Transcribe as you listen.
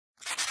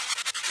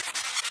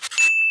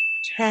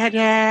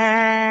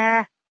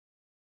Cheide!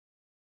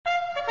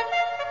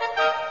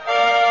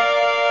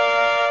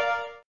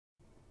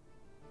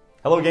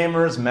 Hello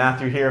gamers,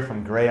 Matthew here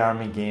from Grey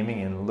Army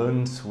Gaming in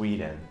Lund,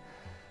 Sweden.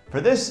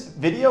 For this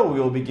video, we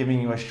will be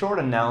giving you a short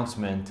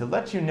announcement to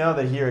let you know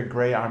that here at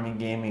Grey Army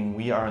Gaming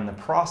we are in the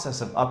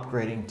process of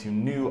upgrading to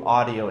new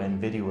audio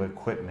and video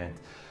equipment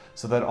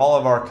so that all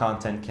of our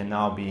content can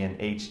now be in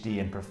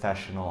HD and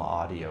professional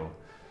audio.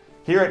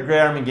 Here at Grey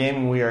Army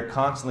Gaming we are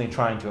constantly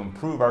trying to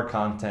improve our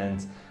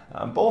content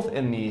both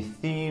in the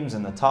themes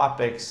and the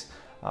topics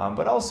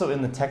but also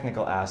in the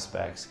technical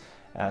aspects.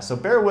 So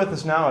bear with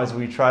us now as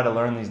we try to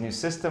learn these new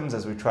systems,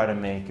 as we try to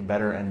make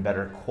better and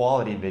better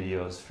quality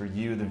videos for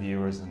you, the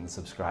viewers and the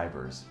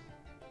subscribers.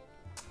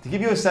 To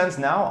give you a sense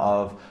now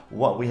of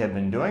what we have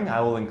been doing,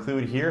 I will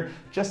include here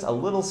just a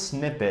little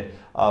snippet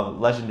of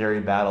Legendary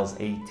Battles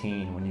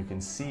 18 when you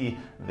can see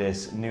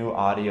this new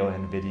audio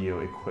and video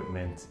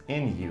equipment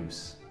in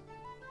use.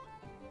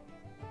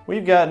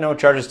 We've got no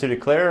charges to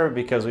declare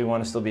because we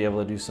want to still be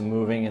able to do some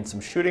moving and some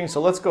shooting. So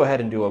let's go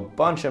ahead and do a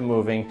bunch of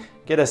moving,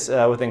 get us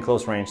within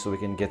close range so we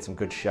can get some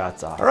good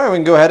shots off. All right, we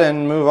can go ahead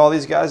and move all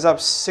these guys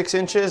up 6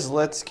 inches.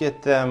 Let's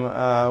get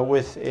them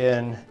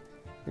within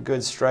a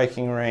good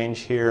striking range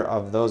here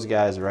of those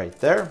guys right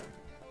there.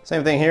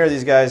 Same thing here,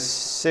 these guys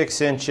 6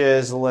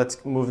 inches.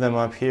 Let's move them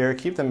up here,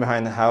 keep them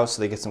behind the house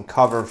so they get some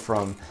cover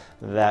from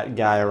that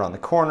guy around the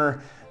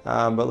corner.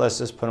 But let's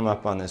just put them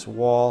up on this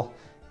wall.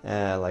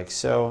 Like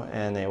so,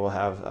 and they will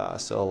have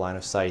still a line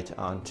of sight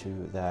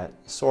onto that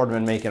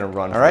swordman making a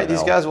run. All right,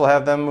 these guys will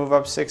have them move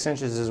up 6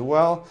 inches as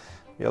well.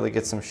 Be able to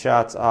get some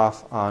shots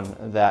off on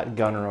that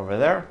gunner over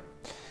there.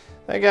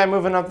 That guy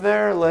moving up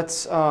there,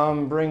 let's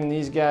bring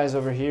these guys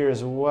over here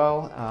as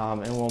well,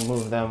 and we'll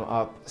move them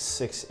up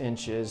 6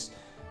 inches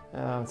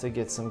to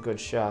get some good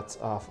shots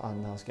off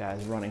on those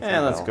guys running.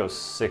 And let's go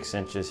 6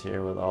 inches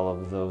here with all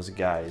of those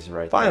guys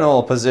right there.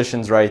 Final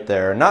positions right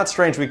there. Not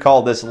strange we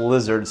call this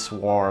lizard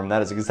swarm.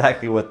 That is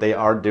exactly what they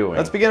are doing.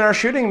 Let's begin our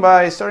shooting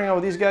by starting out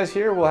with these guys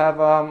here. We'll have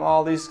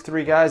all these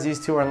 3 guys.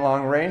 These 2 are in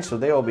long range, so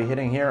they will be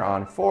hitting here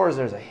on 4s.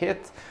 There's a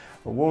hit.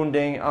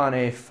 Wounding on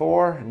a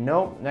 4.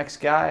 Nope. Next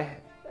guy.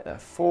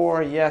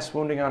 4, yes,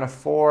 wounding on a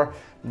 4.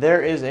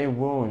 There is a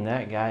wound.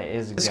 That guy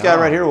is gone. This guy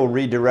right here will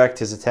redirect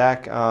his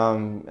attack.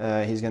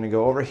 He's going to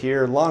go over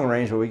here, long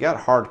range, but we got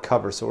hard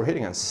cover, so we're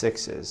hitting on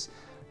 6s.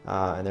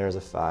 And there's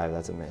a 5.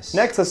 That's a miss.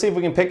 Next, let's see if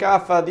we can pick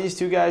off these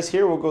 2 guys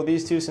here. We'll go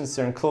these 2 since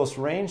they're in close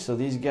range. So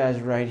these guys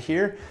right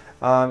here,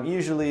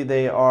 usually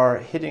they are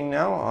hitting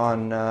now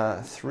on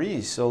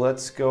 3s. So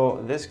let's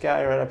go this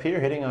guy right up here,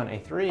 hitting on a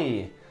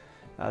 3.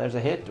 There's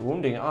a hit,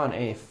 wounding on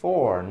a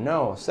 4.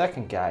 No,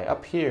 second guy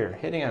up here,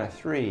 hitting on a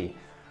 3.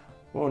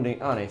 Wounding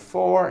on a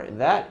 4.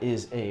 That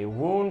is a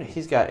wound.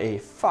 He's got a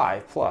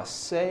 5+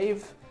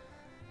 save.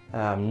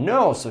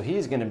 No, so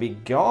he's going to be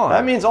gone.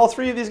 That means all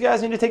 3 of these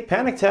guys need to take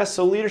panic tests.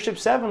 So leadership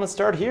 7, let's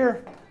start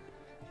here.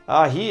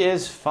 He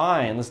is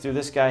fine. Let's do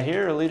this guy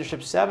here,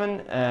 leadership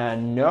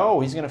 7. No,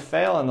 he's going to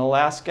fail. And the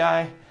last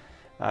guy,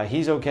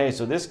 he's okay.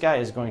 So this guy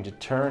is going to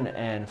turn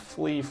and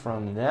flee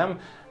from them.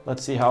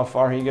 Let's see how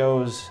far he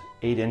goes.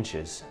 8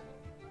 inches.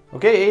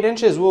 Okay, 8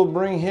 inches, we'll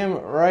bring him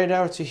right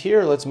out to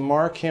here. Let's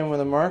mark him with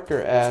a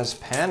marker as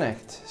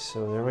panicked.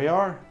 So there we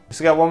are.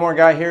 So we got one more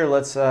guy here.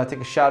 Let's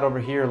take a shot over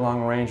here,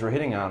 long range. We're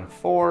hitting on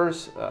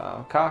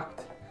 4s,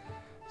 cocked.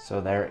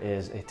 So there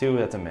is a 2,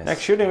 that's a miss.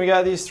 Next shooting, we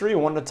got these 3,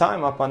 one at a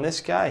time up on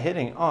this guy,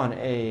 hitting on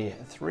a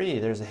 3.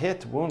 There's a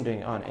hit,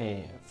 wounding on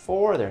a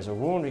 4. There's a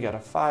wound, we got a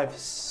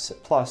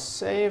 5+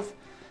 save.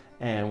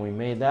 And we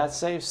made that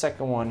save.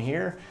 Second one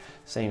here,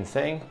 same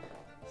thing.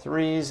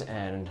 3s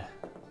and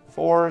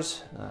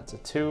 4s, that's a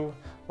 2.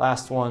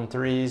 Last one,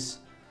 3s.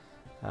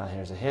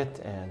 Here's a hit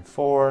and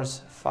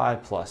 4s,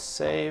 5+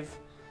 save.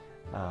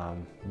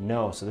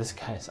 No, so this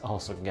guy is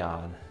also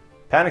gone.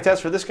 Panic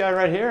test for this guy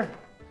right here.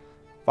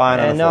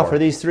 Fine. And now for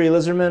these 3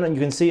 lizardmen, you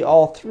can see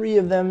all 3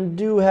 of them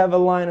do have a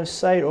line of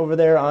sight over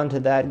there onto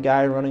that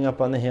guy running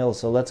up on the hill.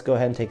 So let's go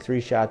ahead and take 3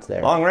 shots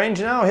there. Long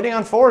range now, hitting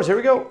on 4s. Here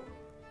we go.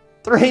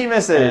 3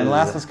 misses. And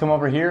last, let's come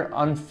over here.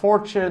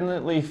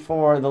 Unfortunately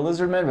for the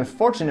lizardmen, but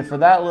fortunate for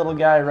that little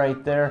guy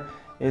right there,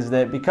 is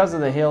that because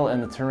of the hill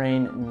and the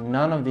terrain,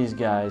 none of these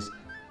guys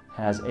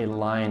has a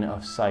line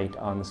of sight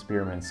on the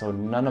spearmen, so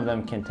none of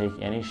them can take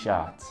any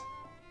shots.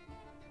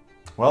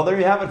 Well, there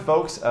you have it,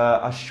 folks.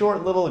 A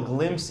short little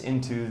glimpse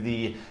into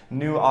the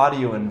new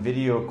audio and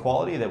video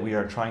quality that we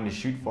are trying to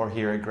shoot for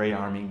here at Grey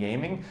Army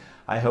Gaming.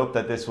 I hope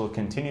that this will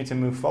continue to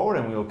move forward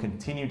and we will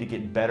continue to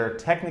get better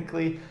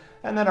technically,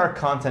 and that our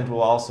content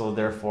will also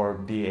therefore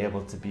be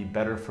able to be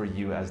better for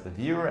you as the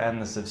viewer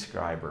and the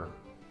subscriber.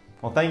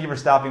 Well, thank you for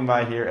stopping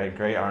by here at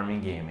Grey Army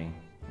Gaming,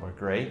 where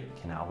Grey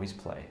can always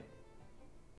play.